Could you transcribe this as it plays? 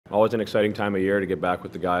always an exciting time of year to get back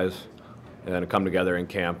with the guys and then to come together in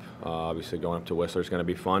camp. Obviously, going up to Whistler is going to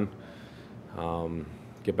be fun.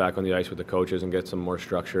 Get back on the ice with the coaches and get some more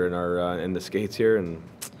structure in our in the skates here, and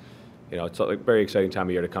it's a very exciting time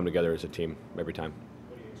of year to come together as a team every time.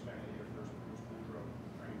 What do you expect in your first Bruce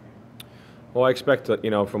Boudreau training camp? Well, I expect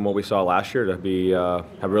from what we saw last year to be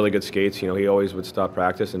have really good skates. He always would stop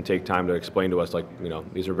practice and take time to explain to us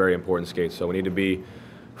these are very important skates. So we need to be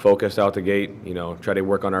focused out the gate. Try to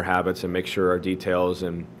work on our habits and make sure our details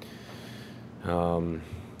and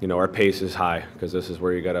our pace is high, because this is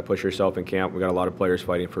where you got to push yourself in camp. We got a lot of players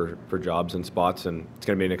fighting for jobs and spots, and it's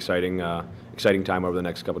going to be an exciting time over the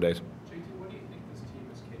next couple of days. JT, what do you think this team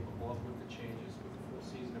is capable of with the changes, with the full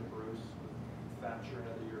season of Bruce, with Thatcher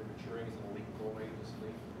another year of maturing as an elite goalie in this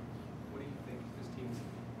league? What do you think this team's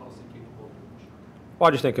honestly capable of doing? Well,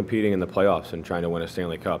 I just think competing in the playoffs and trying to win a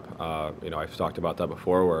Stanley Cup. I've talked about that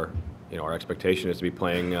before, where our expectation is to be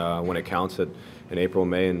playing when it counts in April,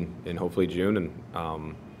 May, and hopefully June,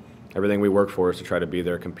 and everything we work for is to try to be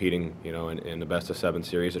there competing, in the best of 7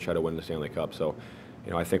 series to try to win the Stanley Cup. So,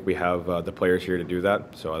 I think we have the players here to do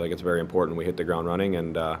that. So I think it's very important we hit the ground running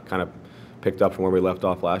and kind of picked up from where we left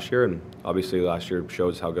off last year. And obviously last year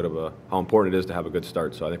shows how important it is to have a good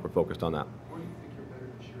start. So I think we're focused on that. Where do you think you're better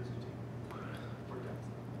this year as a team? More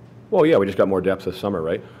depth? Well, yeah, we just got more depth this summer,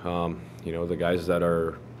 right? The guys that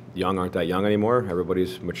are young aren't that young anymore.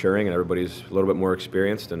 Everybody's maturing and everybody's a little bit more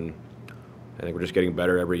experienced, and I think we're just getting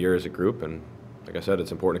better every year as a group. And like I said,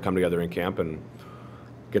 it's important to come together in camp and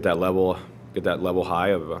get that level high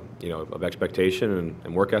of expectation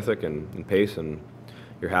and work ethic and pace and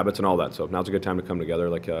your habits and all that. So now's a good time to come together,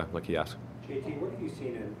 like he asked. JT, what have you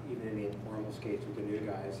seen even in the informal skates with the new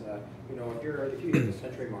guys? If you hit the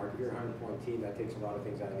century mark, if you're a 100-point team, that takes a lot of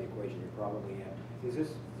things out of the equation. You're probably in. Does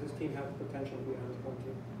this team have the potential to be a 100-point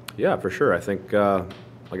team? Yeah, for sure. I think,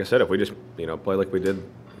 like I said, if we just play like we did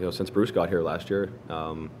since Bruce got here last year,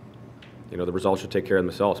 the results should take care of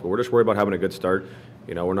themselves. But we're just worried about having a good start.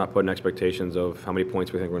 We're not putting expectations of how many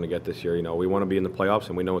points we think we're going to get this year. We want to be in the playoffs,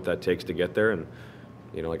 and we know what that takes to get there. And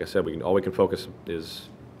like I said, all we can focus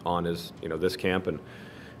on is this camp and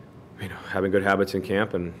having good habits in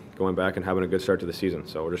camp and going back and having a good start to the season.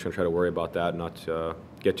 So we're just going to try to worry about that, and not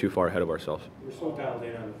get too far ahead of ourselves. You're so dialed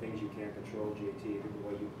in on the things you can't control, JT, the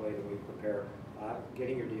way you play, the way you prepare.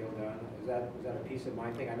 Getting your deal done, is that a peace of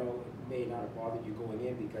mind thing? I know it may not have bothered you going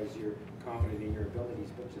in because you're confident in your abilities,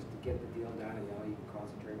 but just to get the deal done and you can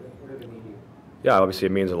concentrate. What did it mean to you? Yeah, obviously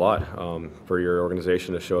it means a lot for your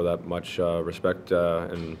organization to show that much respect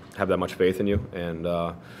and have that much faith in you. And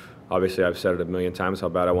obviously I've said it a million times how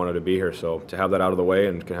bad I wanted to be here. So to have that out of the way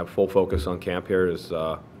and can have full focus on camp here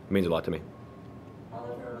means a lot to me.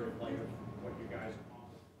 Oliver, what you guys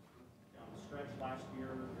accomplished down the stretch last year,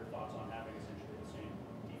 your thoughts on having essentially the same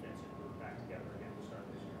defensive group back together again to start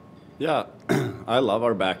this year? Yeah, I love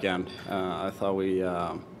our back end. I thought we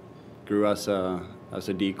grew as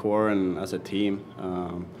a decor and as a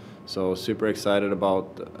team. So super excited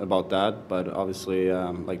about that. But obviously,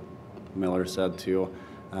 like Miller said too,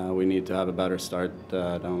 we need to have a better start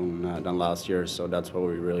than last year. So that's what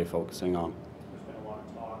we're really focusing on. There's been a lot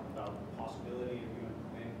of talk about the possibility of you and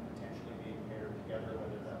Quinn potentially being paired together,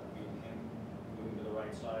 whether that would be him moving to the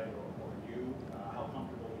right side or you. How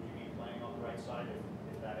comfortable would you be playing on the right side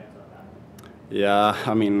if that ends up happening? Yeah,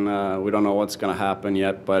 I mean, we don't know what's going to happen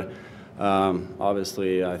yet, but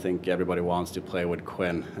obviously I think everybody wants to play with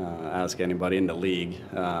Quinn. Ask anybody in the league.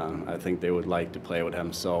 I think they would like to play with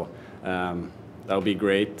him. So that would be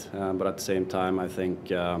great. But at the same time, I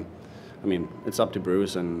think, it's up to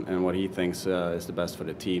Bruce and what he thinks is the best for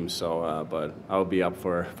the team. So, but I would be up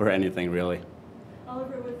for anything really.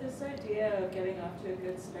 Oliver, with this idea of getting off to a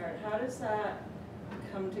good start, how does that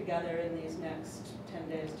come together in these next 10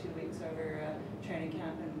 days, 2 weeks over training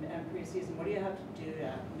camp and preseason? What do you have to do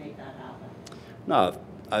to make that happen? No,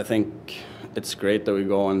 I think it's great that we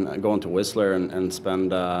go into Whistler and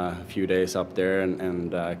spend a few days up there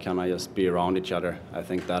and kind of just be around each other. I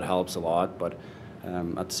think that helps a lot, but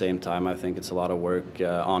at the same time, I think it's a lot of work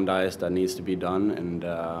on the ice that needs to be done and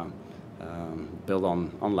build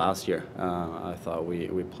on last year. I thought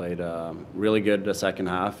we played really good the second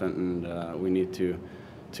half, and we need to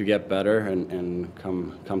get better and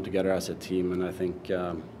come together as a team. And I think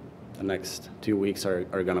the next 2 weeks are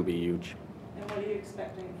going to be huge. And what are you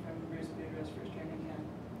expecting from Bruce Boudreau's first training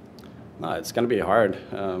camp? No, it's going to be hard,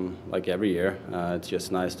 like every year. It's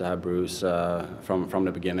just nice to have Bruce from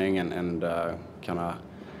the beginning and kind of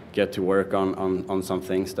get to work on some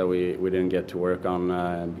things that we didn't get to work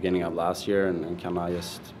on beginning of last year, and kind of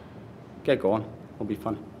just get going. It'll be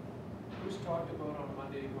fun. Bruce talked about on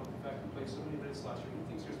Monday about the fact we played so many minutes last year.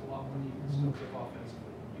 He thinks there's a and you can still kick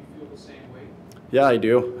offensively. Do you feel the same way? Yeah, I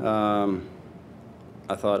do.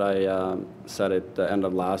 I thought I said it at the end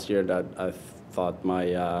of last year that I thought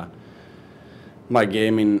my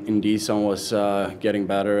game in D zone was getting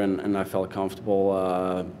better, and I felt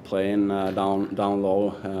comfortable playing down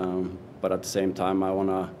low. But at the same time, I want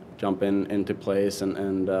to jump into plays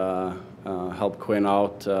and help Quinn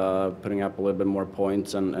out, putting up a little bit more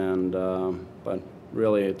points. But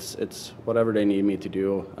really, it's whatever they need me to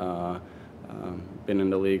do. Been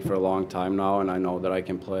in the league for a long time now, and I know that I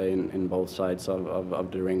can play in both sides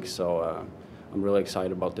of the rink. So I'm really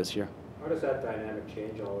excited about this year. How does that dynamic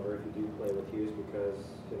change, Oliver, if you do play with Hughes? Because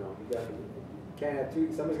you can't have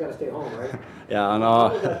two. Somebody's got to stay home, right? Yeah, I know. How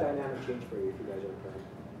does that dynamic change for you if you guys are playing?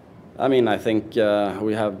 I mean, I think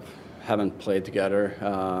we haven't played together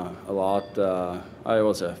a lot. I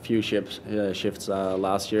was a few shifts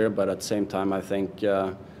last year, but at the same time, I think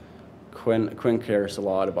Quinn cares a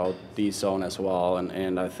lot about D zone as well,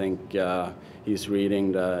 and I think he's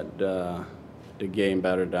reading the game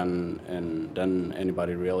better than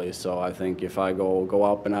anybody really. So I think if I go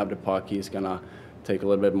up and have the puck, he's gonna take a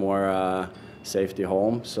little bit more safety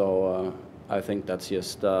home. So I think that's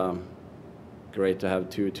just great to have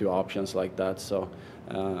two options like that. So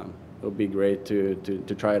it'll be great to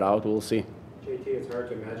try it out. We'll see. JT, it's hard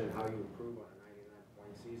to imagine how you improve on a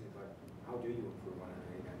 99-point season, but how do you improve on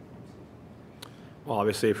a 99-point season? Well,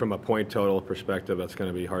 obviously, from a point total perspective, that's going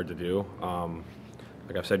to be hard to do.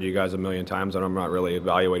 Like I've said to you guys a million times, I'm not really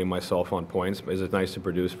evaluating myself on points. It's nice to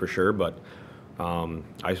produce for sure, but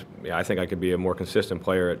I think I could be a more consistent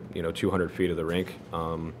player at 200 feet of the rink.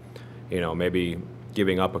 Maybe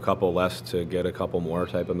giving up a couple less to get a couple more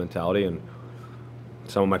type of mentality. And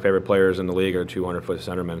some of my favorite players in the league are 200-foot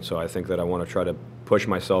centermen, so I think that I want to try to push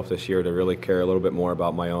myself this year to really care a little bit more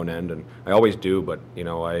about my own end. And I always do, but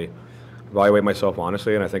I evaluate myself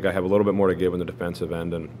honestly, and I think I have a little bit more to give in the defensive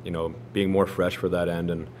end, and being more fresh for that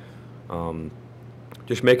end, and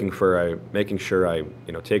just making sure I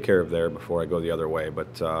take care of there before I go the other way.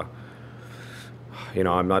 But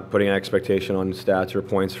I'm not putting an expectation on stats or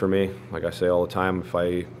points for me. Like I say all the time, if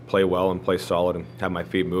I play well and play solid and have my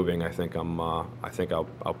feet moving, I think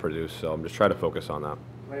I'll produce. So I'm just trying to focus on that.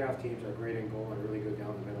 Playoff teams are great in goal and really good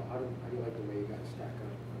down the middle. How do you like the way you guys stack up?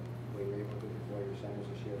 The way you're able to deploy your centers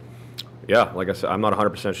this year? Yeah, like I said, I'm not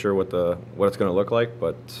 100% sure what it's going to look like,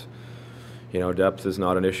 but depth is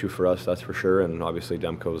not an issue for us, that's for sure. And obviously,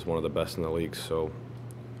 Demko is one of the best in the league. So,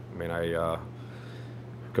 I mean, I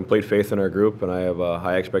complete faith in our group, and I have a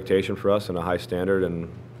high expectation for us and a high standard and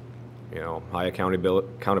high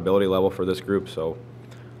accountability level for this group. So,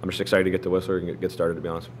 I'm just excited to get to Whistler and get started. To be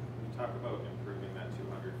honest. You talk about improving that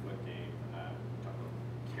 200-foot game. Talk about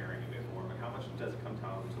caring a bit more, but how much does it come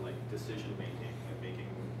down to decision making, making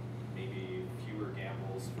maybe fewer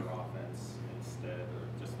gambles for offense instead, or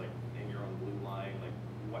just in your own blue line?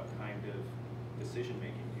 What kind of decision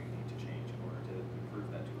making do you need to change in order to improve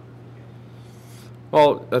that 200-foot game?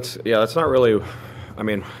 Well, that's not really. I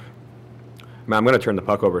mean, I'm going to turn the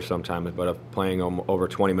puck over sometimes, but if playing over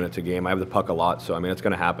 20 minutes a game, I have the puck a lot, so I mean it's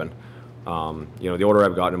going to happen. The older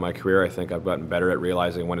I've gotten in my career, I think I've gotten better at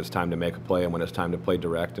realizing when it's time to make a play and when it's time to play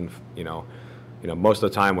direct. And most of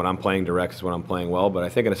the time when I'm playing direct is when I'm playing well. But I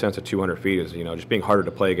think in a sense, at 200 feet is just being harder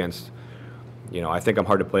to play against. I think I'm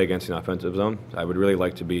hard to play against in the offensive zone. I would really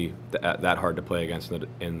like to be that hard to play against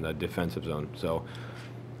in the defensive zone. So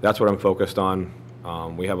that's what I'm focused on.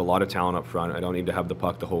 We have a lot of talent up front. I don't need to have the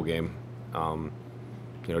puck the whole game.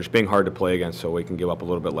 Just being hard to play against so we can give up a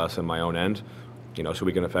little bit less in my own end, so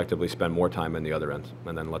we can effectively spend more time in the other end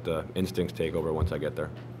and then let the instincts take over once I get there.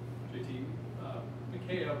 JT,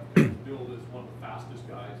 Mikheyev billed as one of the fastest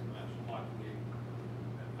guys in the National Hockey League.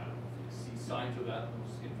 I don't know if you see signs of that in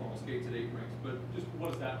those informal skates at 8 rinks, but just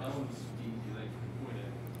what is that element of speed you think going to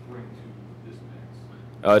bring to this mix?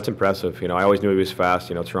 It's impressive. I always knew he was fast.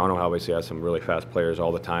 Toronto obviously has some really fast players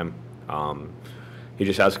all the time. He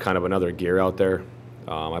just has kind of another gear out there.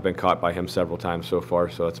 I've been caught by him several times so far,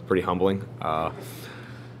 so it's pretty humbling. I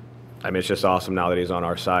mean, it's just awesome now that he's on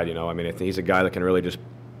our side. I mean, he's a guy that can really just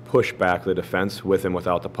push back the defense with and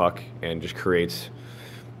without the puck and just creates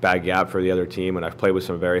bad gap for the other team. And I've played with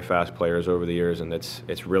some very fast players over the years, and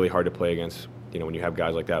it's really hard to play against. When you have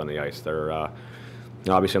guys like that on the ice, they're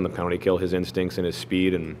obviously on the penalty kill. His instincts and his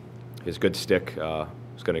speed and his good stick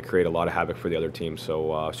is going to create a lot of havoc for the other team.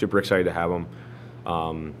 So super excited to have him.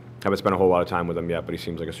 Haven't spent a whole lot of time with him yet, but he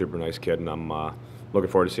seems like a super nice kid, and I'm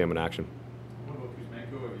looking forward to seeing him in action. What about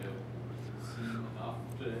Kuzmenko? Have you seen enough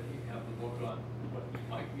to have the look on what he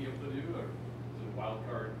might be able to do, or is it a wild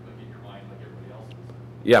card in your mind like everybody else's?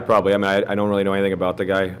 Yeah, probably. I mean, I don't really know anything about the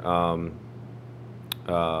guy.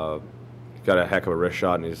 He's got a heck of a wrist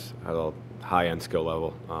shot, and he's at a high-end skill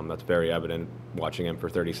level. That's very evident watching him for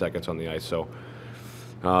 30 seconds on the ice. So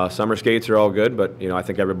summer skates are all good, but I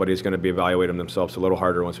think everybody's going to be evaluating themselves a little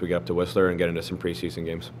harder once we get up to Whistler and get into some preseason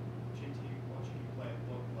games. JT, watching you play, it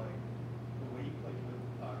looked like the way you played with the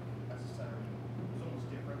puck as a centerman was almost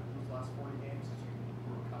different those last 40 games as you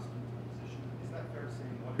were accustomed to the position. Is that fair to say?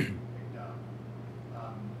 What have you picked up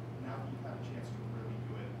now that you've had a chance to really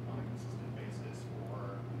do it on a consistent basis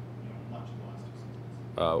for much of the last 2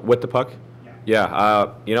 seasons? With the puck? Yeah.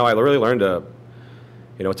 I really learned to.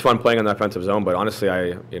 It's fun playing on the offensive zone, but honestly,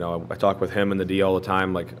 I talk with him in the D all the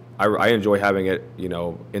time. Like, I enjoy having it,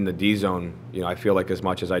 in the D zone. I feel like as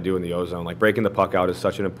much as I do in the O zone. Like, breaking the puck out is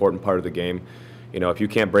such an important part of the game. If you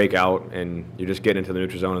can't break out and you just get into the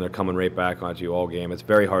neutral zone and they're coming right back onto you all game, it's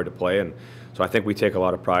very hard to play. And so I think we take a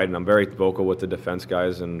lot of pride, and I'm very vocal with the defense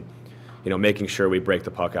guys and, making sure we break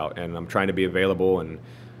the puck out. And I'm trying to be available and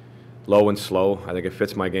low and slow. I think it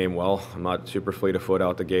fits my game well. I'm not super fleet of foot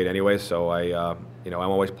out the gate anyway, so I'm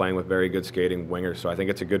always playing with very good skating wingers, so I think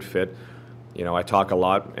it's a good fit. I talk a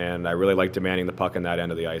lot, and I really like demanding the puck in that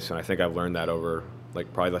end of the ice, and I think I've learned that over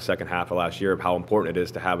probably the second half of last year of how important it is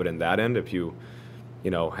to have it in that end. If you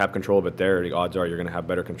have control of it there, the odds are you're going to have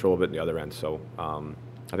better control of it in the other end. So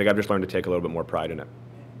I think I've just learned to take a little bit more pride in it.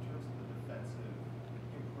 In terms of the defensive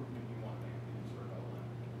improvement you want to make that you sort of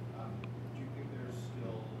outlined, do you think there's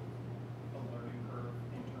still a learning curve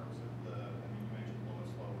in terms of you mentioned low and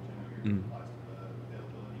slow, which I know you're applies to the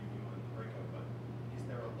availability of you on the breakout, but is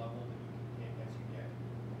there a level that you can take as you get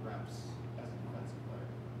reps as a defensive player?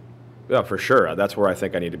 Yeah, for sure. That's where I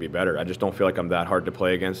think I need to be better. I just don't feel like I'm that hard to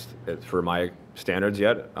play against for my standards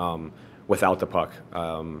yet. Without the puck,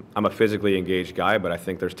 I'm a physically engaged guy, but I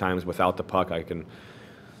think there's times without the puck I can.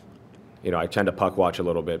 I tend to puck watch a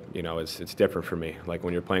little bit. It's different for me. Like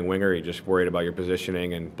when you're playing winger, you're just worried about your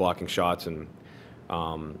positioning and blocking shots, and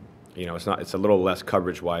it's a little less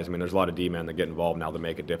coverage wise. There's a lot of D-men that get involved now that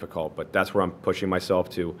make it difficult, but that's where I'm pushing myself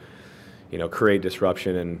to, create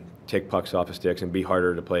disruption and take pucks off the sticks and be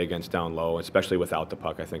harder to play against down low, especially without the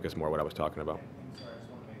puck. I think is more what I was talking about. And sorry, I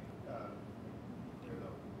just want to make clear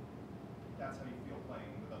though, that's how you feel playing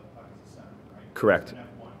without the puck as a centerman, right? Correct. As an F1,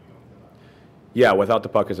 you don't feel that. Yeah, without the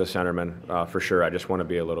puck as a centerman, for sure. I just want to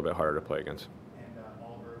be a little bit harder to play against. And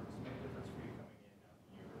Oliver, does it make a difference for you coming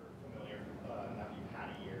in now that you're familiar, now that you've had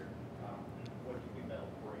a year? What do you think that'll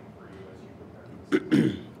bring for you as you prepare for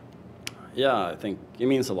this? Yeah, I think it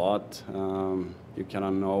means a lot. You kind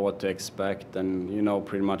of know what to expect, and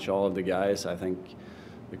pretty much all of the guys. I think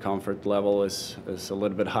the comfort level is a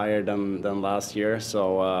little bit higher than last year,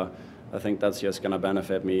 so I think that's just going to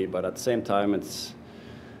benefit me. But at the same time, it's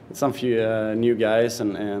some few new guys,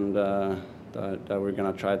 and that we're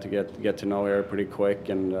going to try to get to know here pretty quick.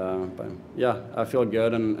 And but yeah, I feel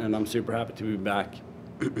good, and I'm super happy to be back.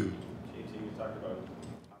 JT, you talked about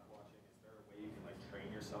puck watching. Is there a way you can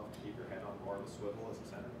train yourself to keep your head on more of a swivel as a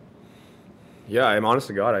center? Yeah, I'm honest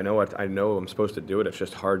to God, I know I'm supposed to do it. It's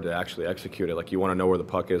just hard to actually execute it. Like, you want to know where the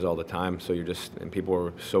puck is all the time, so and people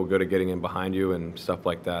are so good at getting in behind you and stuff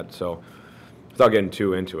like that. So without getting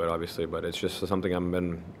too into it, obviously, but it's just something I've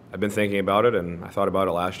been thinking about it, and I thought about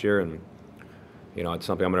it last year, and it's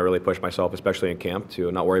something I'm going to really push myself, especially in camp, to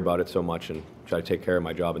not worry about it so much and try to take care of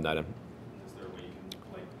my job in that end. Is there a way you can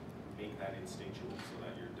make that instinctual so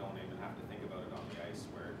that you don't even have to think about it on the ice,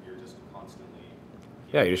 where you're just constantly?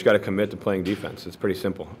 Yeah, you just got to commit to playing defense. It's pretty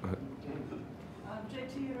simple.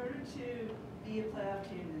 JT, in order to be a playoff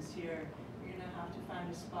team this year, you're going to have to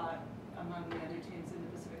find a spot among the other teams in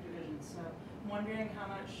the Pacific Division. So I'm wondering how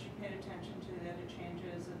much you paid attention to the other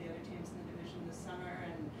changes of the other teams in the division this summer,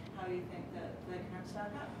 and how you think that the Canucks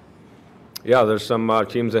stack up. Yeah, there's some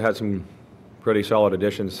teams that had some pretty solid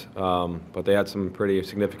additions, but they had some pretty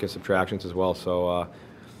significant subtractions as well. So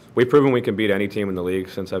we've proven we can beat any team in the league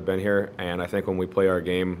since I've been here, and I think when we play our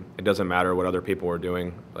game, it doesn't matter what other people are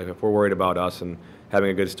doing. Like, if we're worried about us and having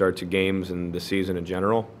a good start to games and the season in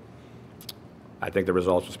general, I think the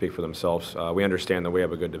results will speak for themselves. We understand that we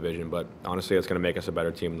have a good division, but honestly, it's going to make us a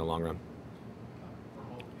better team in the long run. For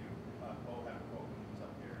both of you, Bo had a quote when he was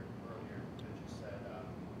up here earlier that just said,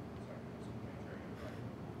 sorry,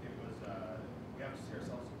 it was, we have to see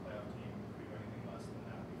ourselves as a playoff team. If we do anything less than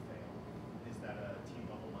that, we fail. Is that a team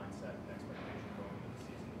level mindset and expectation going into the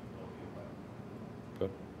season that you will be a playoff? Good.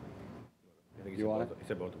 I think You want it? He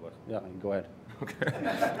said both of us. Yeah, go ahead.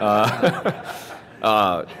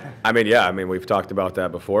 We've talked about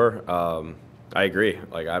that before. I agree.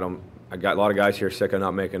 I got a lot of guys here sick of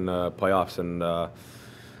not making playoffs, and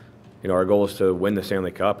our goal is to win the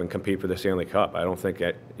Stanley Cup and compete for the Stanley Cup. I don't think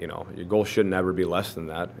your goal should never be less than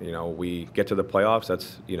that. We get to the playoffs.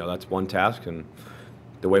 That's one task, and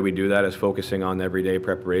the way we do that is focusing on everyday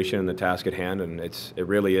preparation and the task at hand. And it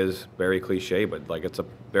really is very cliche, but it's a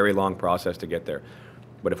very long process to get there.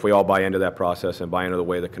 But if we all buy into that process and buy into the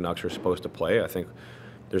way the Canucks are supposed to play, I think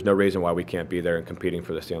there's no reason why we can't be there and competing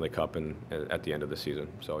for the Stanley Cup at the end of the season.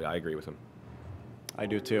 So yeah, I agree with him. I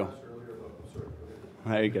do too. Sorry.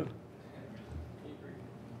 Very good.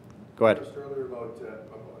 Go ahead. Just earlier about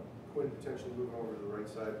Quinn potentially moving over to the right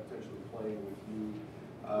side, potentially playing with you.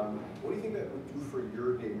 What do you think that would do for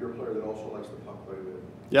your game? You're a player that also likes the puck quite a bit.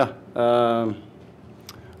 Yeah,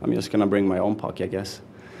 I'm just gonna bring my own puck, I guess.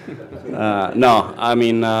 No, I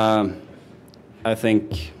mean, I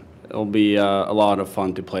think it'll be a lot of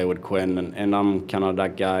fun to play with Quinn, and I'm kind of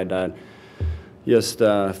that guy that just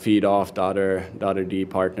feed off the other D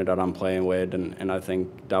partner that I'm playing with, and I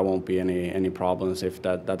think that won't be any problems if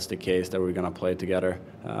that's the case, that we're gonna play together.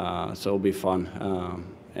 So it'll be fun,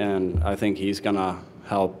 and I think he's gonna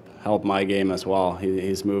help my game as well.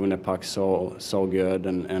 He's moving the puck so good,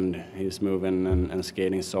 and he's moving and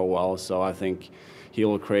skating so well. So I think he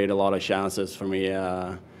will create a lot of chances for me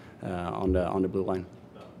on the blue line.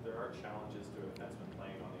 There are challenges to a defenseman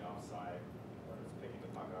playing on the offside, whether it's picking the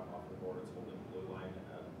puck up off the boards, holding the blue line.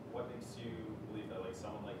 What makes you believe that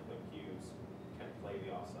someone like Quinn Hughes can play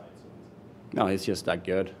the offside so easily? No, he's just that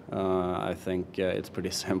good. I think it's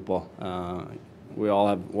pretty simple. We all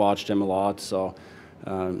have watched him a lot, so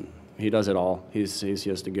he does it all. He's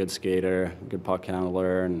just a good skater, good puck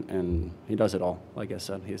handler, and he does it all. Like I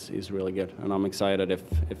said, he's really good, and I'm excited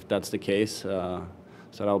if that's the case.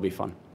 So that'll be fun.